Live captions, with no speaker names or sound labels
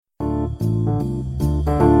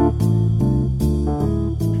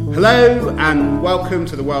Hello and welcome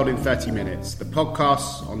to The World in 30 Minutes, the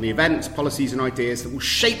podcast on the events, policies and ideas that will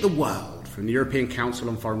shape the world from the European Council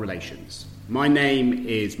on Foreign Relations. My name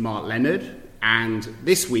is Mark Leonard, and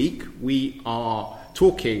this week we are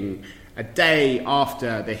talking a day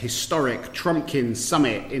after the historic Trump-Kim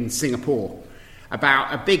summit in Singapore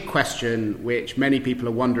about a big question which many people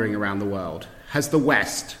are wondering around the world. Has the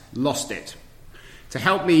West lost it? To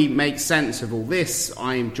help me make sense of all this,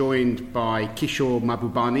 I am joined by Kishore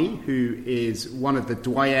Mahbubani, who is one of the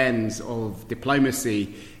doyens of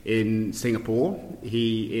diplomacy in Singapore.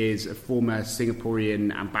 He is a former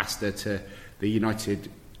Singaporean ambassador to the United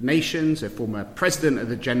Nations, a former president of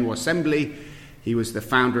the General Assembly. He was the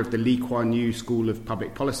founder of the Lee Kuan Yew School of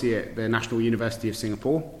Public Policy at the National University of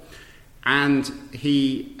Singapore. And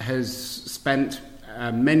he has spent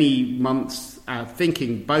many months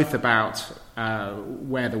thinking both about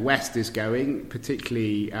where the West is going,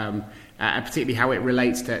 particularly how it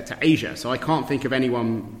relates to Asia. So I can't think of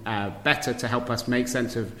anyone better to help us make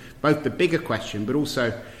sense of both the bigger question, but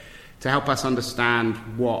also to help us understand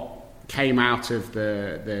what came out of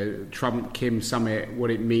the Trump-Kim summit,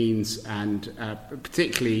 what it means, and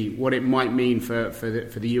particularly what it might mean for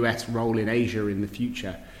the US role in Asia in the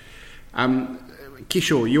future.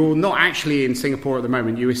 Kishore, you're not actually in Singapore at the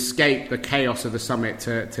moment. You escaped the chaos of the summit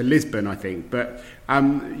to Lisbon, I think. But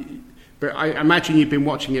I imagine you've been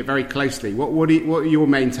watching it very closely. What are your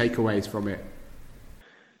main takeaways from it?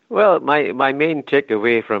 Well, my main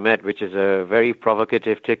takeaway from it, which is a very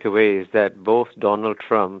provocative takeaway, is that both Donald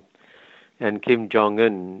Trump and Kim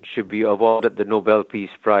Jong-un should be awarded the Nobel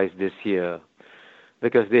Peace Prize this year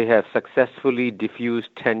because they have successfully diffused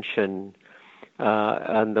tension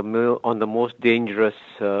on the most dangerous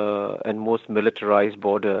and most militarized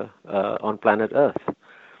border on planet Earth.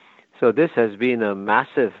 So this has been a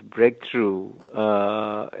massive breakthrough.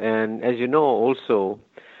 And as you know, also,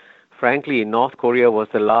 frankly, North Korea was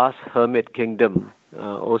the last hermit kingdom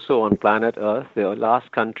also on planet Earth, the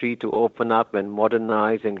last country to open up and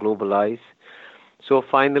modernize and globalize. So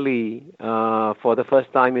finally, for the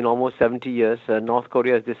first time in almost 70 years, North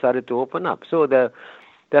Korea has decided to open up. So there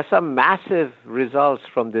are some massive results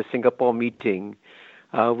from the Singapore meeting,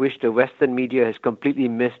 which the Western media has completely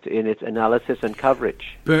missed in its analysis and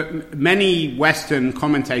coverage. But many Western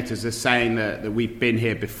commentators are saying that we've been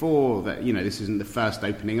here before, that this isn't the first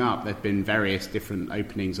opening up. There have been various different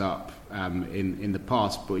openings up in the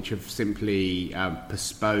past, but which have simply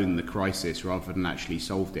postponed the crisis rather than actually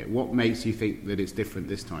solved it. What makes you think that it's different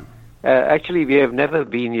this time? Actually, we have never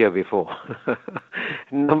been here before.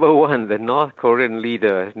 Number one, the North Korean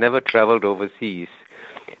leader has never traveled overseas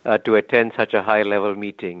to attend such a high-level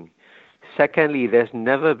meeting. Secondly, there's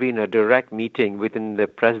never been a direct meeting between the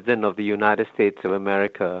President of the United States of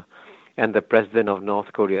America and the President of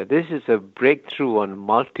North Korea. This is a breakthrough on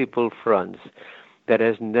multiple fronts that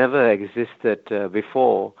has never existed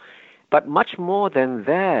before. But much more than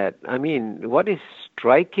that, I mean, what is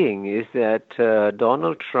striking is that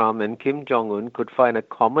Donald Trump and Kim Jong-un could find a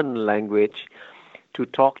common language to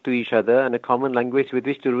talk to each other and a common language with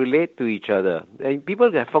which to relate to each other. And people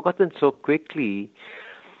have forgotten so quickly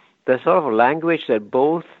the sort of language that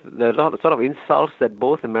the sort of insults that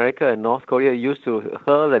both America and North Korea used to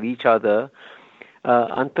hurl at each other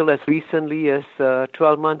until as recently as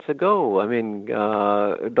 12 months ago. I mean,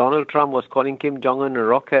 Donald Trump was calling Kim Jong-un a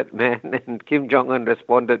rocket man, and Kim Jong-un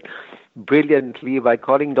responded brilliantly by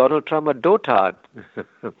calling Donald Trump a dotard.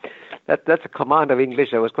 That's a command of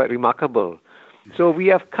English that was quite remarkable. So we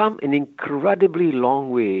have come an incredibly long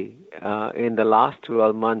way in the last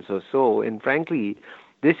 12 months or so, and frankly,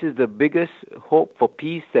 this is the biggest hope for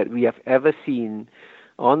peace that we have ever seen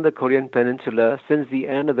on the Korean Peninsula since the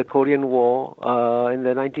end of the Korean War in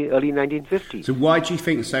the early 1950s. So why do you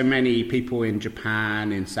think so many people in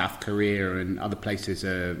Japan, in South Korea and other places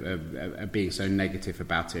are being so negative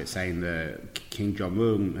about it, saying that Kim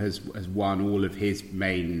Jong-un has won all of his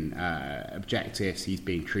main objectives? He's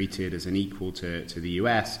being treated as an equal to the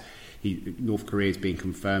US. North Korea is being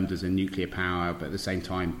confirmed as a nuclear power, but at the same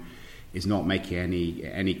time is not making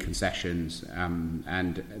any concessions,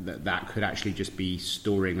 and that could actually just be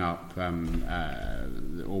storing up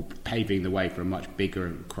or paving the way for a much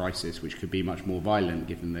bigger crisis, which could be much more violent,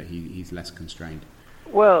 given that he's less constrained.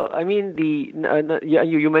 Well, I mean,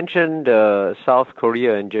 you mentioned South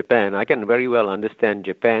Korea and Japan. I can very well understand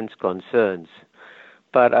Japan's concerns,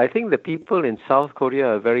 but I think the people in South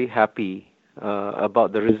Korea are very happy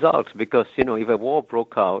about the results because, if a war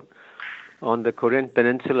broke out on the Korean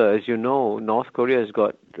Peninsula, as you know, North Korea has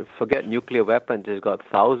got, forget nuclear weapons, it's got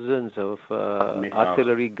thousands of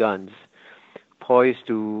artillery guns, poised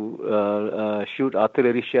to shoot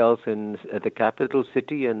artillery shells at the capital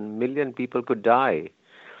city, and 1 million people could die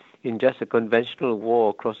in just a conventional war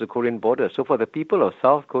across the Korean border. So for the people of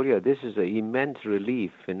South Korea, this is an immense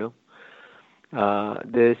relief, this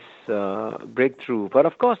breakthrough. But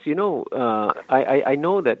of course, I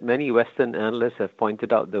know that many Western analysts have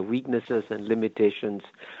pointed out the weaknesses and limitations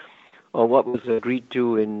of what was agreed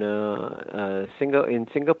to in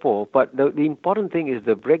Singapore. But the important thing is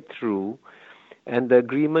the breakthrough and the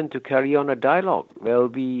agreement to carry on a dialogue. There'll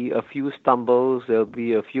be a few stumbles, there'll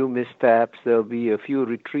be a few missteps, there'll be a few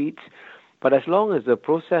retreats. But as long as the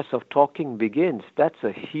process of talking begins, that's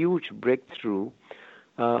a huge breakthrough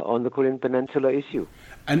on the Korean Peninsula issue.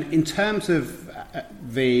 And in terms of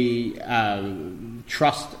the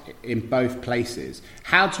trust in both places,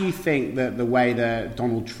 how do you think that the way that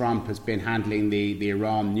Donald Trump has been handling the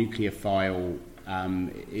Iran nuclear file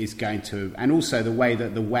is going to, and also the way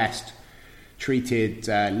that the West treated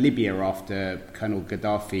Libya after Colonel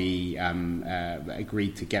Gaddafi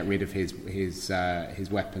agreed to get rid of his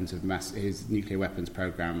weapons of his nuclear weapons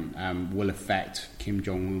program, will affect Kim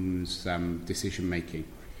Jong-un's decision making?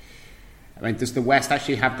 I mean, does the West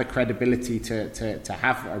actually have the credibility to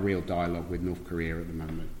have a real dialogue with North Korea at the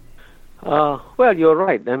moment? Well, you're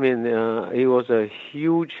right. I mean, it was a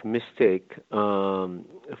huge mistake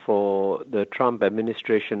for the Trump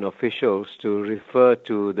administration officials to refer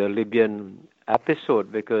to the Libyan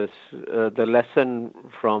episode, because the lesson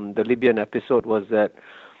from the Libyan episode was that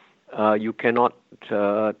you cannot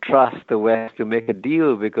trust the West to make a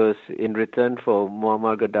deal, because in return for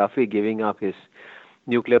Muammar Gaddafi giving up his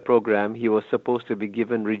nuclear program, he was supposed to be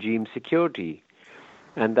given regime security.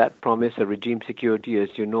 And that promise of regime security, as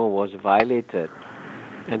you know, was violated.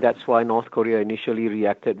 And that's why North Korea initially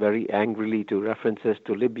reacted very angrily to references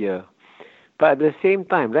to Libya. But at the same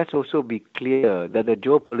time, let's also be clear that the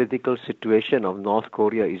geopolitical situation of North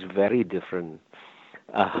Korea is very different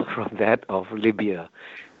from that of Libya.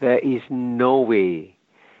 There is no way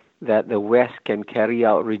that the West can carry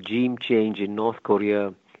out regime change in North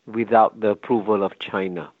Korea without the approval of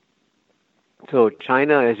China. So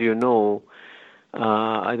China, as you know,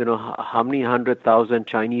 I don't know how many 100,000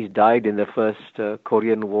 Chinese died in the first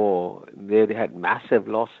Korean War. They had massive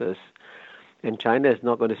losses. And China is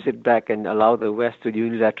not going to sit back and allow the West to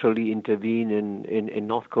unilaterally intervene in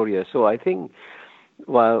North Korea. So I think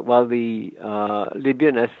while the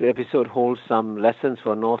Libyan episode holds some lessons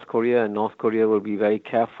for North Korea, and North Korea will be very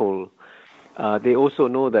careful, they also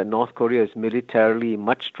know that North Korea is militarily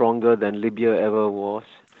much stronger than Libya ever was,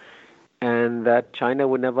 and that China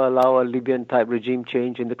would never allow a Libyan-type regime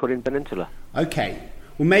change in the Korean Peninsula. Okay.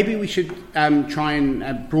 Well, maybe we should try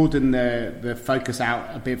and broaden the focus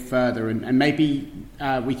out a bit further, and maybe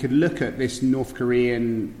we could look at this North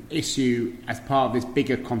Korean issue as part of this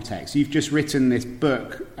bigger context. You've just written this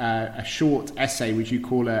book, a short essay which you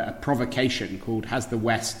call a provocation, called "Has the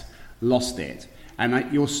West Lost It?"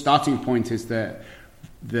 And your starting point is that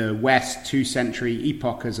the West two-century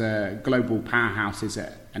epoch as a global powerhouse is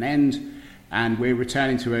at an end, and we're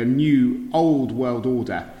returning to a new old world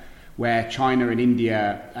order where China and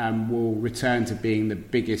India will return to being the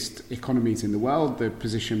biggest economies in the world, the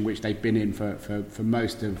position which they've been in for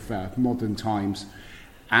most of modern times.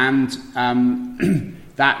 And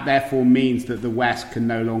that therefore means that the West can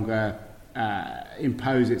no longer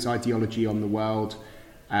impose its ideology on the world,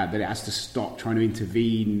 that it has to stop trying to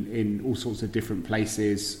intervene in all sorts of different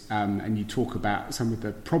places. And you talk about some of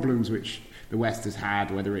the problems which the West has had,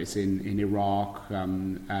 whether it's in Iraq,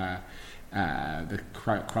 the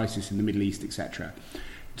crisis in the Middle East, etc.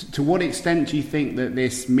 To what extent do you think that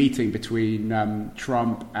this meeting between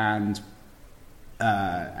Trump and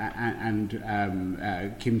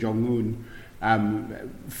Kim Jong-un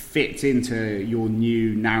fits into your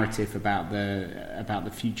new narrative about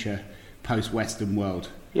the future post-Western world?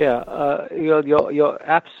 Yeah, you're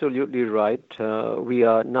absolutely right. We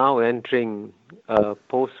are now entering a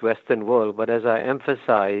post-Western world, but as I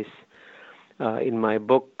emphasize in my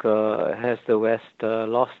book, Has the West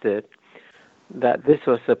Lost It?, that this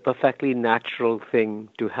was a perfectly natural thing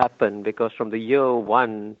to happen, because from the year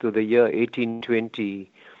 1 to the year 1820,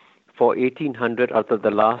 for 1800 out of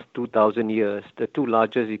the last 2,000 years, the two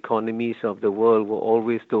largest economies of the world were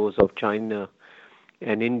always those of China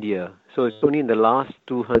and India. So it's only in the last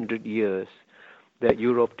 200 years that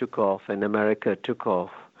Europe took off and America took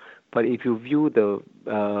off. But if you view the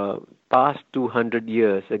past 200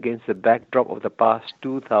 years against the backdrop of the past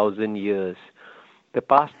 2,000 years, the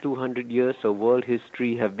past 200 years of world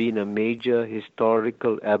history have been a major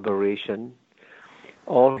historical aberration.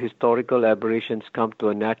 All historical aberrations come to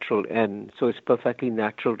a natural end, so it's perfectly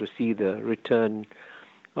natural to see the return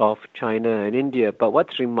of China and India. But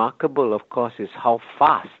what's remarkable, of course, is how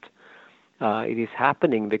fast it is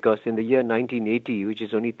happening, because in the year 1980, which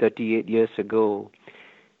is only 38 years ago,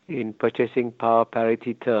 in purchasing power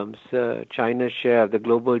parity terms, China's share of the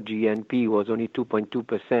global GNP was only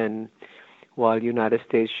 2.2%, while United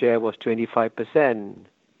States' share was 25%.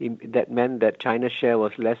 That meant that China's share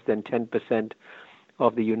was less than 10%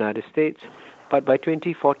 of the United States. But by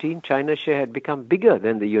 2014, China's share had become bigger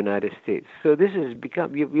than the United States. So this has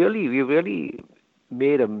become, we really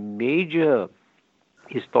made a major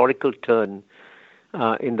historical turn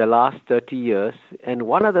in the last 30 years. And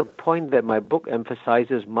one other point that my book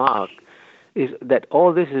emphasizes, Mark, is that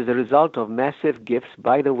all this is a result of massive gifts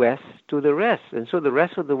by the West to the rest. And so the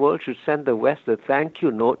rest of the world should send the West a thank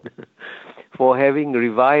you note for having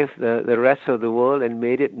revived the rest of the world and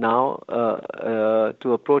made it now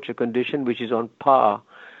to approach a condition which is on par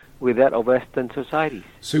with that of Western societies.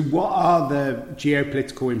 So what are the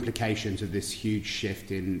geopolitical implications of this huge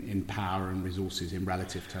shift in power and resources in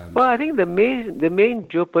relative terms? Well, I think the main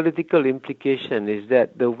geopolitical implication is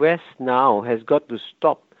that the West now has got to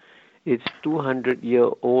stop its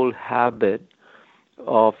 200-year-old habit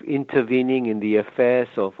of intervening in the affairs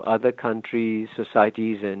of other countries,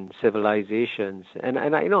 societies, and civilizations. And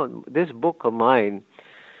I know this book of mine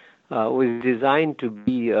was designed to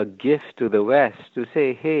be a gift to the West, to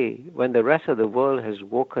say, hey, when the rest of the world has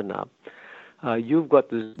woken up, you've got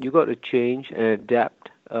to change and adapt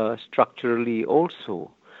structurally also.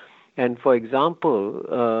 And for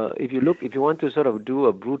example, if you want to sort of do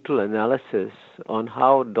a brutal analysis on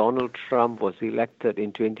how Donald Trump was elected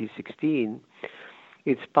in 2016,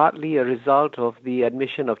 it's partly a result of the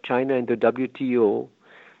admission of China into WTO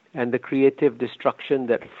and the creative destruction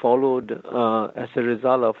that followed as a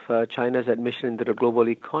result of China's admission into the global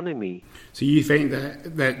economy. So you think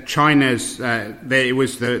that China's, it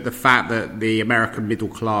was the fact that the American middle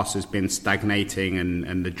class has been stagnating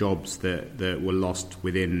and the jobs that were lost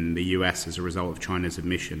within the US as a result of China's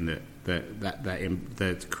admission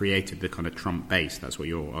that created the kind of Trump base? That's what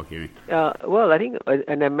you're arguing? Well, I think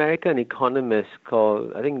an American economist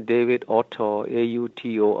called, I think David Autor,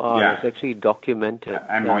 Autor, has actually documented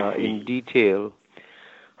in detail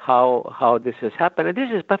how this has happened. And this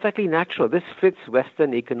is perfectly natural. This fits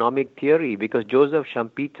Western economic theory, because Joseph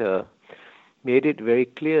Schumpeter made it very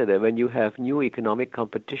clear that when you have new economic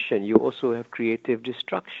competition, you also have creative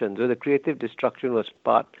destruction. So the creative destruction was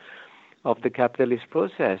part of the capitalist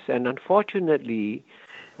process. And unfortunately,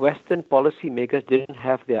 Western policymakers didn't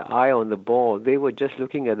have their eye on the ball. They were just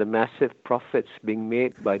looking at the massive profits being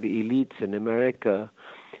made by the elites in America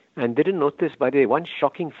and didn't notice, by the way, one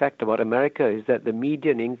shocking fact about America is that the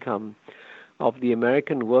median income of the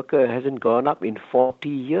American worker hasn't gone up in 40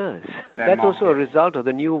 years. That's also a result of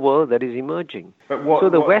the new world that is emerging. So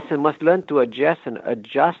the West must learn to adjust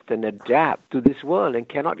and adapt to this world, and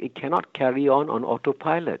it cannot carry on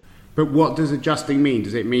autopilot. But what does adjusting mean?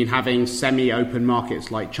 Does it mean having semi-open markets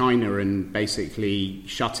like China and basically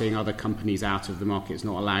shutting other companies out of the markets,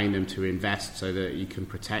 not allowing them to invest so that you can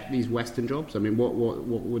protect these Western jobs? I mean, what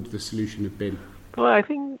would the solution have been? Well, I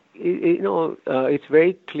think it's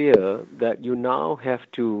very clear that you now have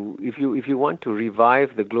to, if you want to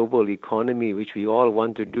revive the global economy, which we all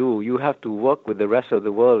want to do, you have to work with the rest of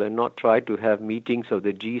the world and not try to have meetings of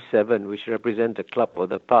the G7, which represent the club of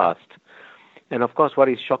the past. And of course, what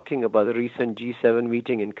is shocking about the recent G7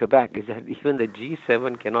 meeting in Quebec is that even the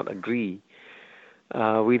G7 cannot agree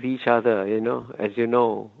with each other, as you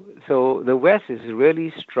know. So the West is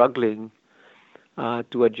really struggling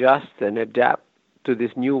to adjust and adapt to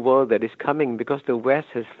this new world that is coming, because the West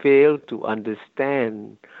has failed to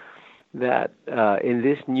understand that in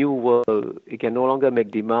this new world, it can no longer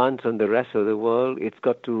make demands on the rest of the world. It's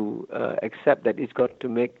got to accept that it's got to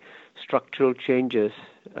make structural changes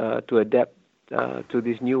to adapt to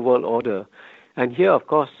this new world order. And here, of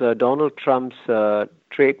course, Donald Trump's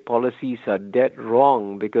trade policies are dead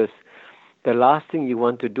wrong, because the last thing you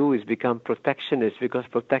want to do is become protectionist, because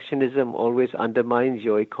protectionism always undermines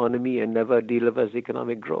your economy and never delivers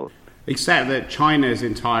economic growth. Except that China's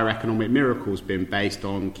entire economic miracle has been based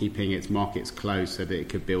on keeping its markets closed so that it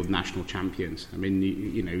could build national champions. I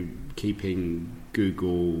mean, keeping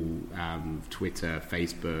Google, Twitter,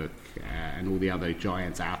 Facebook, and all the other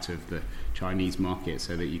giants out of the Chinese market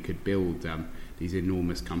so that you could build these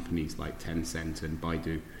enormous companies like Tencent and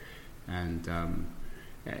Baidu. And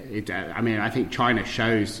I think China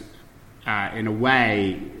shows, in a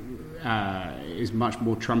way, is much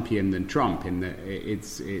more Trumpian than Trump in that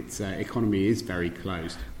its economy is very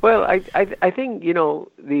closed. Well, I think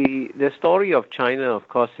the story of China, of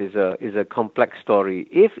course, is a complex story.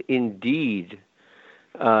 If indeed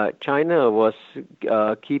China was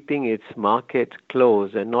keeping its market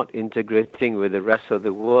closed and not integrating with the rest of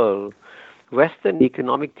the world, Western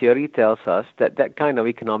economic theory tells us that that kind of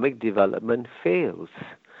economic development fails.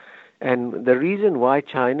 And the reason why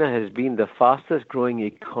China has been the fastest growing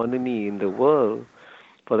economy in the world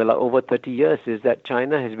for over 30 years is that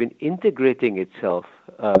China has been integrating itself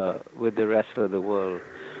with the rest of the world.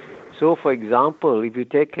 So, for example, if you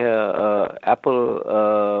take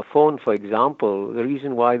Apple phone, for example, the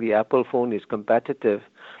reason why the Apple phone is competitive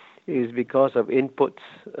is because of inputs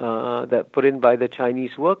that put in by the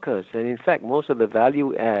Chinese workers. And in fact, most of the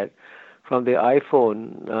value add from the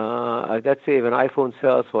iPhone, let's say if an iPhone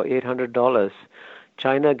sells for $800,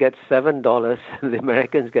 China gets $7, and the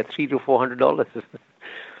Americans get $300 to $400.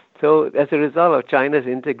 So as a result of China's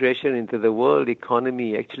integration into the world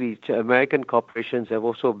economy, actually American corporations have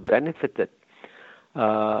also benefited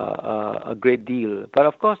a great deal. But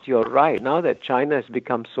of course, you're right. Now that China has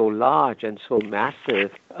become so large and so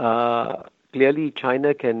massive, clearly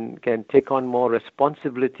China can take on more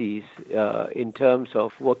responsibilities in terms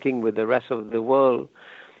of working with the rest of the world.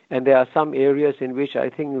 And there are some areas in which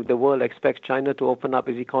I think the world expects China to open up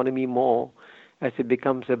its economy more as it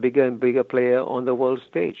becomes a bigger and bigger player on the world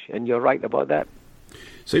stage. And you're right about that.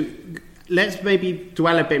 So let's maybe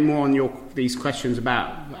dwell a bit more on these questions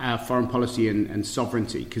about foreign policy and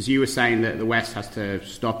sovereignty, because you were saying that the West has to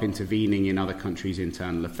stop intervening in other countries'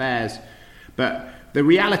 internal affairs. But the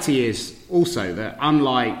reality is also that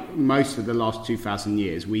unlike most of the last 2,000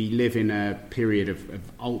 years, we live in a period of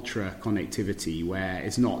ultra connectivity where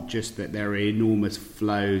it's not just that there are enormous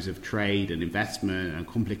flows of trade and investment and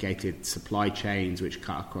complicated supply chains which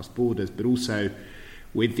cut across borders, but also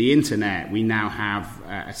with the internet, we now have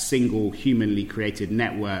a single humanly created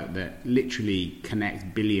network that literally connects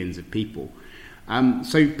billions of people.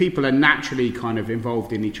 So people are naturally kind of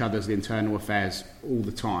involved in each other's internal affairs all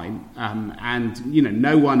the time. And, you know,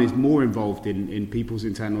 no one is more involved in people's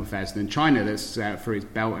internal affairs than China. That's for its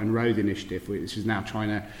Belt and Road Initiative, which is now trying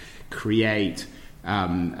to create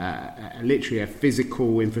literally a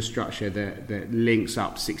physical infrastructure that links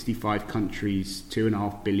up 65 countries,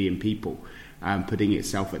 2.5 billion people, putting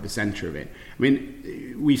itself at the center of it. I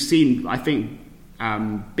mean, we've seen, I think,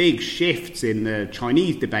 big shifts in the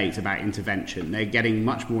Chinese debate about intervention. They're getting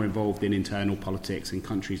much more involved in internal politics in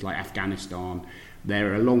countries like Afghanistan.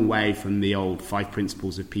 They're a long way from the old 5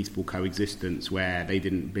 principles of peaceful coexistence, where they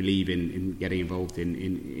didn't believe in getting involved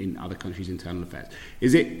in other countries' internal affairs.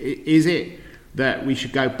 Is it that we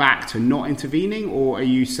should go back to not intervening, or are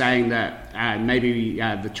you saying that maybe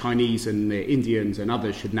the Chinese and the Indians and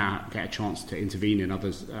others should now get a chance to intervene in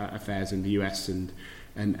others' affairs, and the US and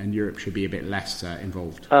Europe should be a bit less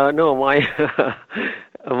involved? No, my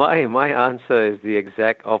answer is the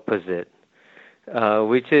exact opposite,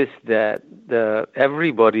 which is that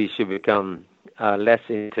everybody should become less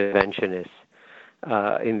interventionist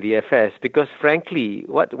in the affairs, because frankly,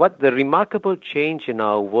 what the remarkable change in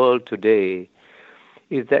our world today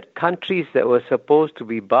is that countries that were supposed to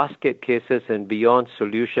be basket cases and beyond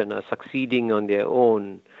solution are succeeding on their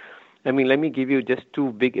own. I mean, let me give you just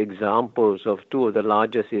 2 big examples of 2 of the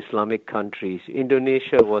largest Islamic countries.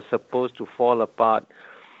 Indonesia was supposed to fall apart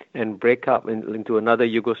and break up into another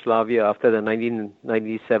Yugoslavia after the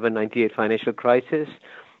 1997-98 financial crisis.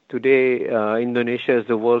 Today, Indonesia is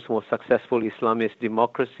the world's most successful Islamist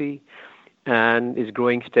democracy and is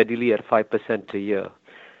growing steadily at 5% a year.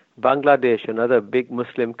 Bangladesh, another big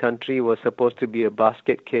Muslim country, was supposed to be a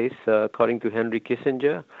basket case, according to Henry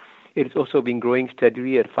Kissinger. It's also been growing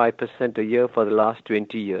steadily at 5% a year for the last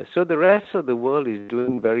 20 years. So the rest of the world is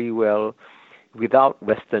doing very well without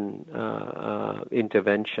Western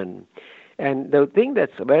intervention. And the thing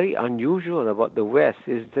that's very unusual about the West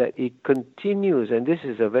is that it continues, and this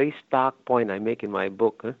is a very stark point I make in my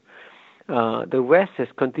book, the West has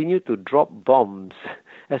continued to drop bombs,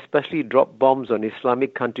 especially drop bombs on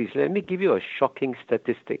Islamic countries. Let me give you a shocking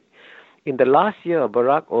statistic. In the last year of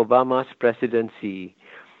Barack Obama's presidency,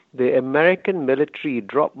 the American military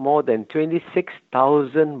dropped more than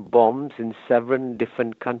 26,000 bombs in 7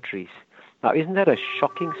 different countries. Now, isn't that a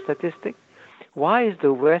shocking statistic? Why is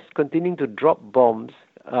the West continuing to drop bombs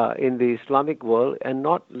in the Islamic world and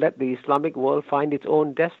not let the Islamic world find its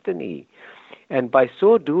own destiny? And by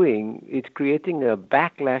so doing, it's creating a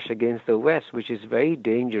backlash against the West, which is very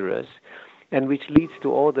dangerous and which leads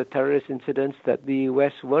to all the terrorist incidents that the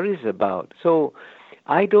West worries about. So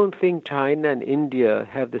I don't think China and India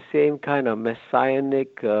have the same kind of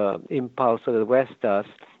messianic impulse that the West does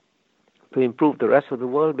to improve the rest of the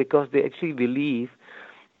world, because they actually believe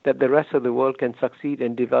that the rest of the world can succeed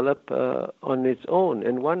and develop on its own.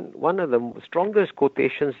 And one of the strongest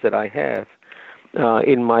quotations that I have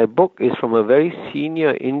in my book is from a very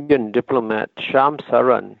senior Indian diplomat, Sham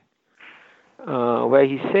Saran, where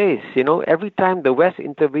he says, every time the West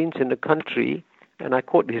intervenes in the country, and I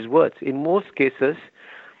quote his words, in most cases,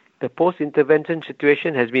 the post-intervention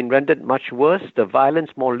situation has been rendered much worse, the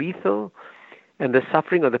violence more lethal, and the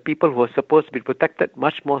suffering of the people who are supposed to be protected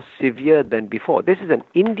much more severe than before. This is an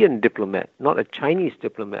Indian diplomat, not a Chinese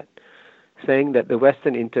diplomat, saying that the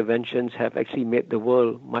Western interventions have actually made the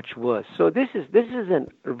world much worse. So this is a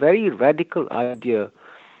very radical idea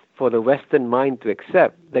for the Western mind to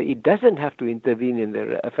accept, that it doesn't have to intervene in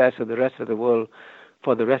the affairs of the rest of the world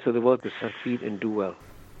for the rest of the world to succeed and do well.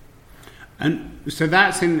 And so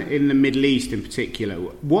that's in the Middle East in particular.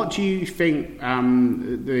 What do you think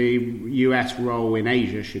the US role in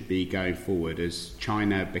Asia should be going forward as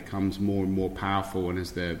China becomes more and more powerful and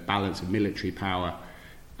as the balance of military power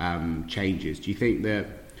changes? Do you think that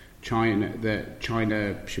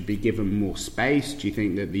China should be given more space? Do you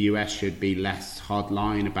think that the US should be less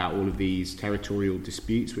hardline about all of these territorial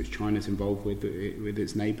disputes which China's involved with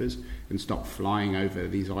its neighbours, and stop flying over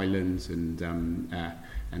these islands and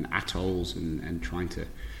atolls and trying to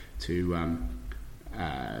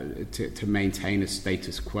maintain a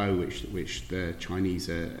status quo which the Chinese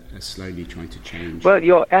are slowly trying to change? Well,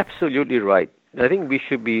 you're absolutely right. I think we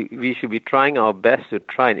should be trying our best to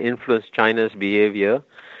try and influence China's behavior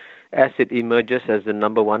as it emerges as the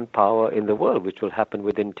number one power in the world, which will happen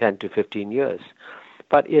within 10 to 15 years.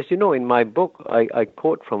 But as you know, in my book, I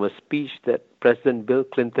quote from a speech that President Bill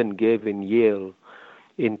Clinton gave in Yale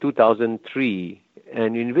in 2003,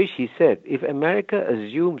 and in which he said, if America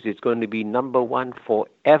assumes it's going to be number one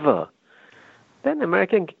forever, then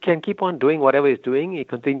America can keep on doing whatever it's doing. It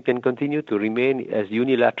can continue to remain as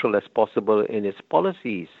unilateral as possible in its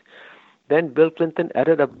policies. Then Bill Clinton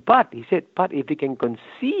added a but. He said, but if we can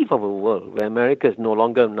conceive of a world where America is no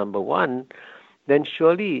longer number one, then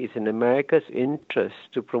surely it's in America's interest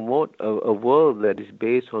to promote a world that is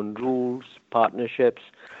based on rules, partnerships,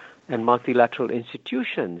 and multilateral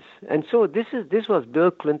institutions. And so this was Bill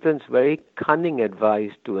Clinton's very cunning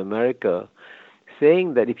advice to America,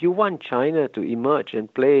 saying that if you want China to emerge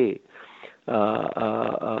and play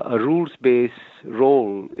a rules-based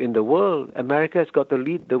role in the world, America has got to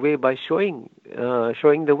lead the way by showing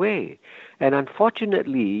the way. And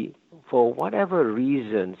unfortunately, for whatever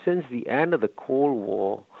reason, since the end of the Cold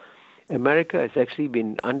War, America has actually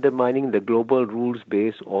been undermining the global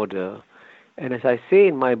rules-based order. And as I say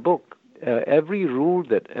in my book, every rule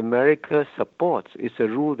that America supports is a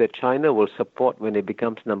rule that China will support when it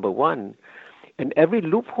becomes number one. And every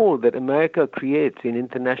loophole that America creates in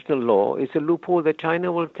international law is a loophole that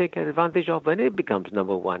China will take advantage of when it becomes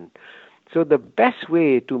number one. So the best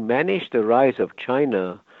way to manage the rise of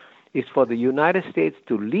China is for the United States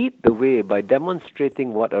to lead the way by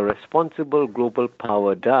demonstrating what a responsible global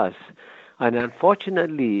power does. And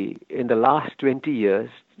unfortunately, in the last 20 years,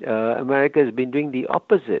 America has been doing the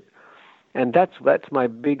opposite. And that's my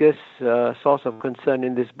biggest source of concern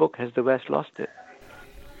in this book. Has the West lost it?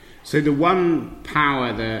 So the one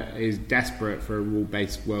power that is desperate for a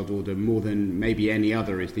rule-based world order more than maybe any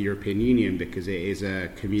other is the European Union, because it is a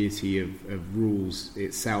community of rules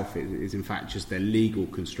itself. It is in fact just their legal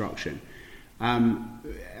construction.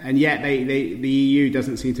 And yet the EU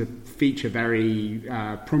doesn't seem to feature very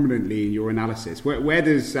prominently in your analysis. Where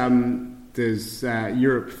does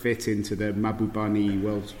Europe fit into the Mahbubani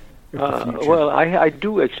world? Well, I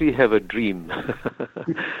do actually have a dream.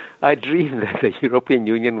 I dream that the European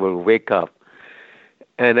Union will wake up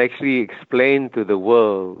and actually explain to the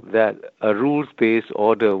world that a rules-based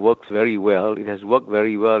order works very well. It has worked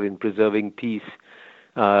very well in preserving peace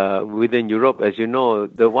within Europe. As you know,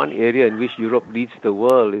 the one area in which Europe leads the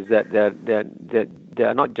world is that there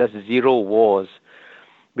are not just zero wars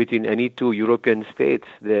between any two European states.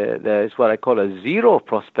 There is what I call a zero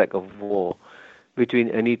prospect of war between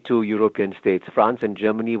any two European states. France and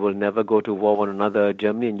Germany will never go to war with one another.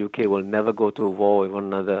 Germany and UK will never go to war with one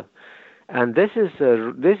another. And this is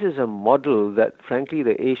a model that, frankly,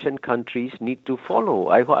 the Asian countries need to follow.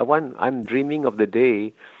 I'm dreaming of the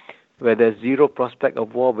day where there's zero prospect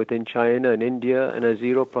of war between China and India and a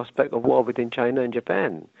zero prospect of war between China and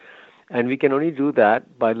Japan. And we can only do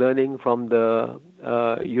that by learning from the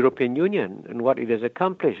European Union and what it has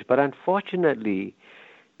accomplished. But unfortunately,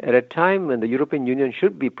 at a time when the European Union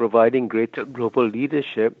should be providing greater global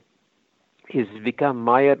leadership, it's become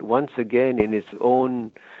mired once again in its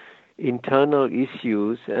own internal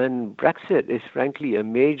issues, and Brexit is frankly a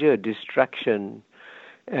major distraction,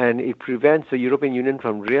 and it prevents the European Union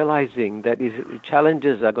from realizing that its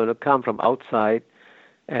challenges are going to come from outside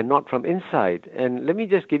and not from inside. And let me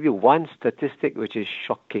just give you one statistic which is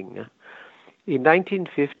shocking. In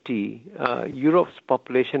 1950, Europe's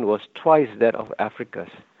population was twice that of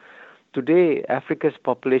Africa's. Today, Africa's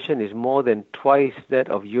population is more than twice that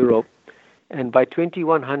of Europe, and by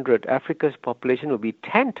 2100, Africa's population will be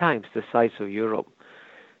 10 times the size of Europe.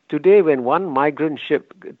 Today, when one migrant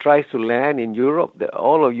ship tries to land in Europe,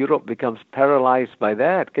 all of Europe becomes paralyzed by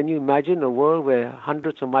that. Can you imagine a world where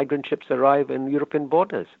hundreds of migrant ships arrive in European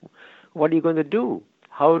borders? What are you going to do?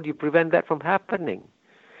 How do you prevent that from happening?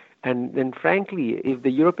 And then, frankly, if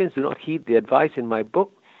the Europeans do not heed the advice in my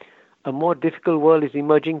book, a more difficult world is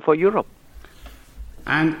emerging for Europe.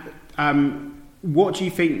 And what do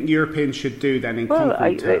you think Europeans should do then in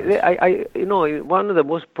concrete terms? One of the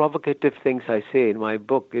most provocative things I say in my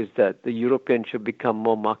book is that the Europeans should become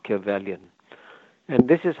more Machiavellian. And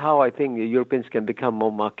this is how I think the Europeans can become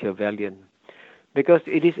more Machiavellian. Because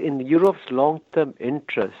it is in Europe's long-term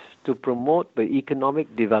interest to promote the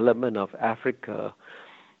economic development of Africa,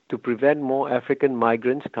 to prevent more African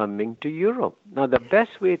migrants coming to Europe. Now, the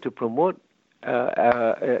best way to promote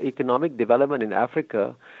economic development in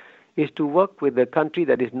Africa is to work with the country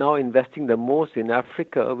that is now investing the most in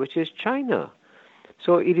Africa, which is China.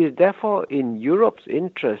 So it is therefore in Europe's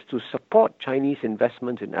interest to support Chinese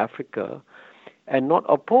investments in Africa and not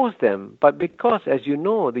oppose them. But because, as you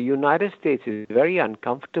know, the United States is very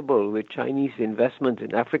uncomfortable with Chinese investments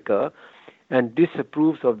in Africa and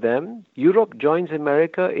disapproves of them, Europe joins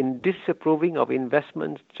America in disapproving of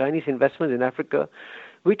Chinese investments in Africa,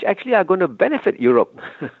 which actually are going to benefit Europe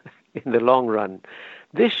in the long run.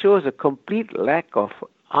 This shows a complete lack of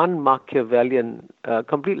Machiavellian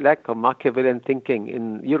thinking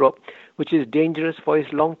in Europe, which is dangerous for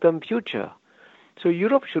its long-term future. So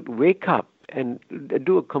Europe should wake up and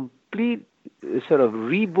do a complete sort of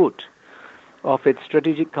reboot of its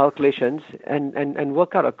strategic calculations and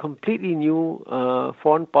work out a completely new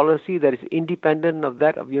foreign policy that is independent of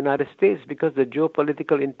that of the United States, because the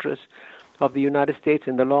geopolitical interests of the United States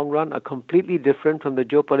in the long run are completely different from the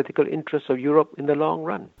geopolitical interests of Europe in the long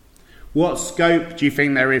run. What scope do you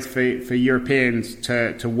think there is for Europeans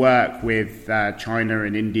to work with China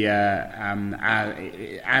and India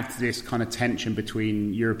as this kind of tension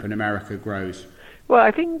between Europe and America grows? Well,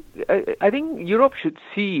 I think Europe should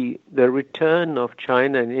see the return of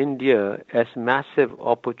China and India as massive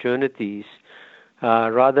opportunities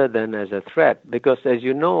rather than as a threat, because, as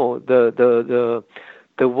you know,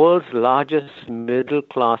 the world's largest middle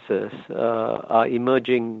classes are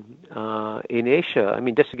emerging in Asia. I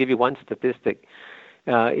mean, just to give you one statistic,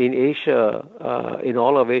 in Asia, in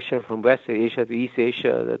all of Asia, from West Asia to East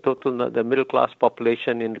Asia, the middle class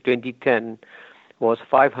population in 2010 was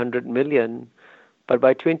 500 million. But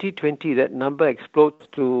by 2020, that number explodes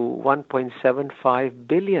to 1.75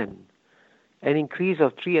 billion, an increase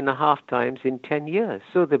of 3.5 times in 10 years.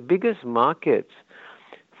 So the biggest markets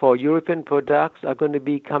for European products are going to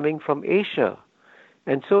be coming from Asia.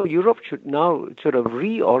 And so Europe should now sort of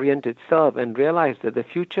reorient itself and realize that the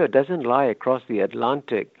future doesn't lie across the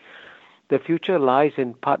Atlantic. The future lies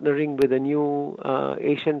in partnering with the new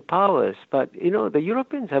Asian powers. But, the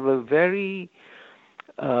Europeans have a very,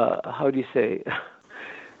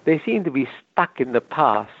 they seem to be stuck in the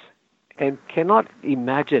past and cannot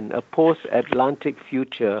imagine a post-Atlantic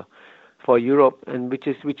future for Europe, and which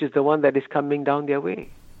is the one that is coming down their way.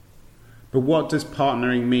 But what does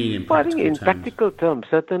partnering mean in practical terms? I think in practical terms,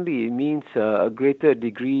 certainly it means a greater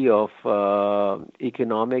degree of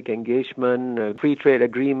economic engagement, free trade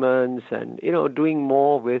agreements, and, doing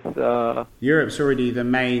more with... Europe's already the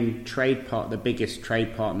biggest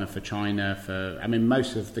trade partner for China.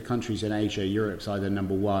 Most of the countries in Asia, Europe's either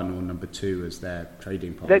number one or number two as their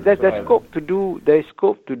trading partner. There's scope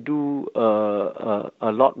to do a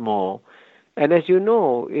lot more. And as you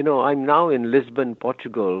know, I'm now in Lisbon,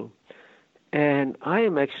 Portugal, and I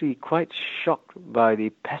am actually quite shocked by the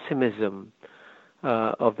pessimism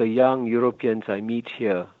of the young Europeans I meet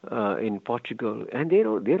here in Portugal, and they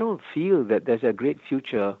don't feel that there's a great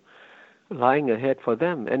future lying ahead for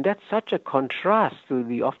them. And that's such a contrast to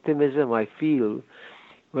the optimism I feel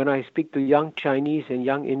when I speak to young Chinese and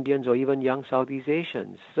young Indians or even young Southeast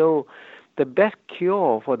Asians. So the best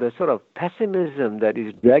cure for the sort of pessimism that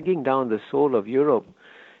is dragging down the soul of Europe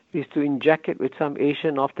is to inject it with some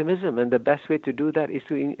Asian optimism, and the best way to do that is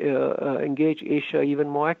to engage Asia even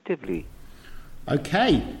more actively.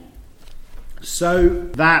 Okay, so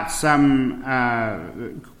that's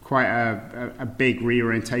quite a big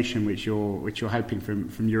reorientation which you're hoping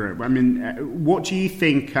from Europe. I mean, what do you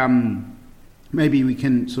think? Maybe we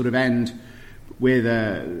can sort of end with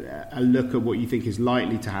a look at what you think is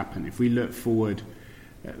likely to happen if we look forward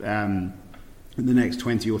in the next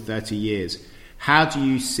 20 or 30 years. How do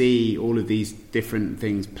you see all of these different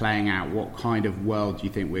things playing out? What kind of world do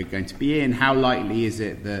you think we're going to be in? How likely is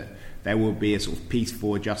it that there will be a sort of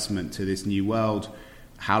peaceful adjustment to this new world?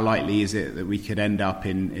 How likely is it that we could end up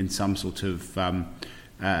in some sort of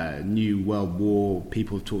new world war?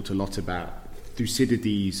 People have talked a lot about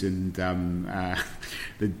Thucydides and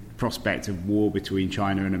the prospect of war between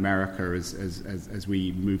China and America as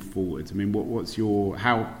we move forward. I mean, what's your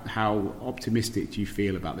how optimistic do you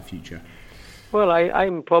feel about the future? Well,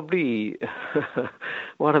 I'm probably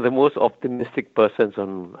one of the most optimistic persons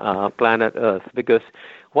on planet Earth, because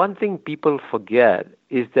one thing people forget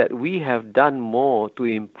is that we have done more to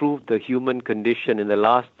improve the human condition in the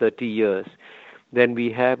last 30 years than we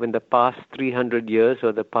have in the past 300 years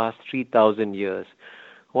or the past 3,000 years.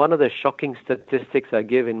 One of the shocking statistics I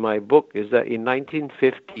give in my book is that in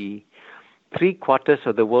 1950, 3/4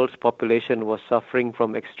 of the world's population was suffering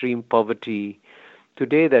from extreme poverty.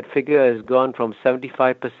 Today, that figure has gone from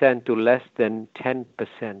 75% to less than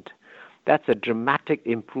 10%. That's a dramatic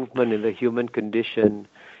improvement in the human condition.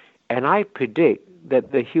 And I predict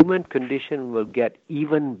that the human condition will get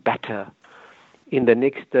even better in the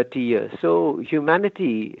next 30 years. So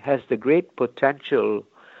humanity has the great potential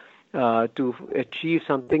to achieve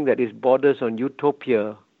something that is borders on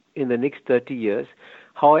utopia in the next 30 years.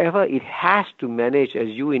 However, it has to manage, as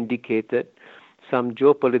you indicated, some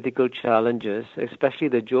geopolitical challenges, especially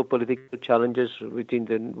the geopolitical challenges between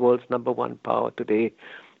the world's number one power today,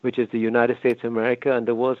 which is the United States of America, and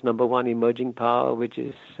the world's number one emerging power, which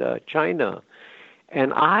is China.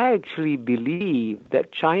 And I actually believe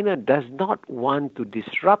that China does not want to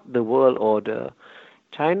disrupt the world order.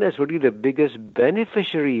 China is really the biggest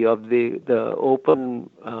beneficiary of the open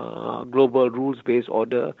global rules-based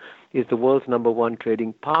order, is the world's number one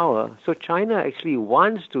trading power. So China actually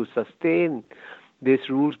wants to sustain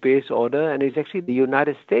this rules-based order, and it's actually the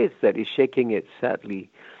United States that is shaking it, sadly.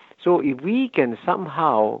 So if we can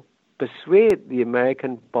somehow persuade the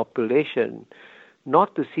American population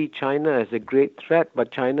not to see China as a great threat,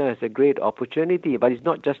 but China as a great opportunity. But it's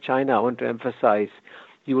not just China, I want to emphasize.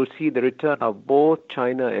 You will see the return of both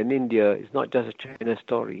China and India. It's not just a China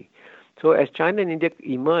story. So as China and India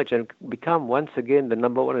emerge and become once again the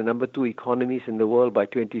number one and number two economies in the world by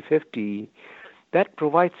 2050, that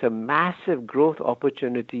provides a massive growth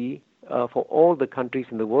opportunity for all the countries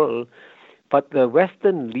in the world. But the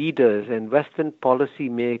Western leaders and Western policy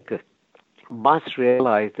makers must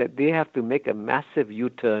realize that they have to make a massive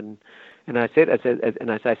U-turn. And as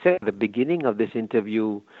I said at the beginning of this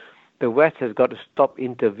interview, the West has got to stop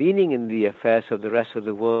intervening in the affairs of the rest of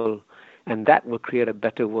the world, and that will create a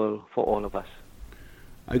better world for all of us.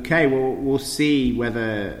 Okay, well, we'll see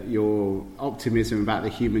whether your optimism about the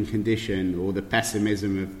human condition or the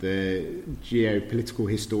pessimism of the geopolitical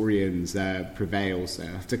historians prevails. I'll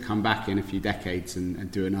have to come back in a few decades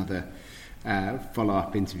and do another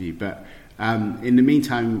follow-up interview. But in the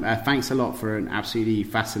meantime, thanks a lot for an absolutely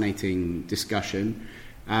fascinating discussion.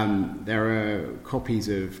 There are copies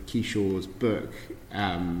of Kishore's book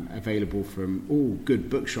available from all good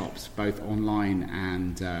bookshops, both online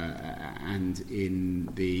and in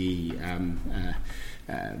the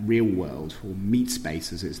real world, or Meat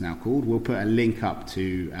Space as it's now called. We'll put a link up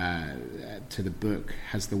to the book,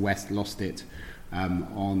 Has the West Lost It?,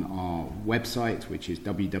 on our website, which is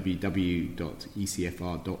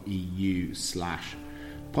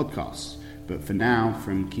www.ecfr.eu/podcasts. But for now,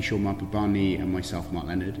 from Kishore Mahbubani and myself, Mark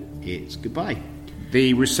Leonard, it's goodbye.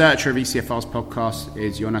 The researcher of ECFR's podcast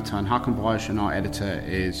is Jonathan Hakenbroich, and our editor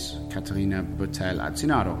is Katarina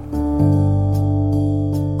Botel-Atzinaro.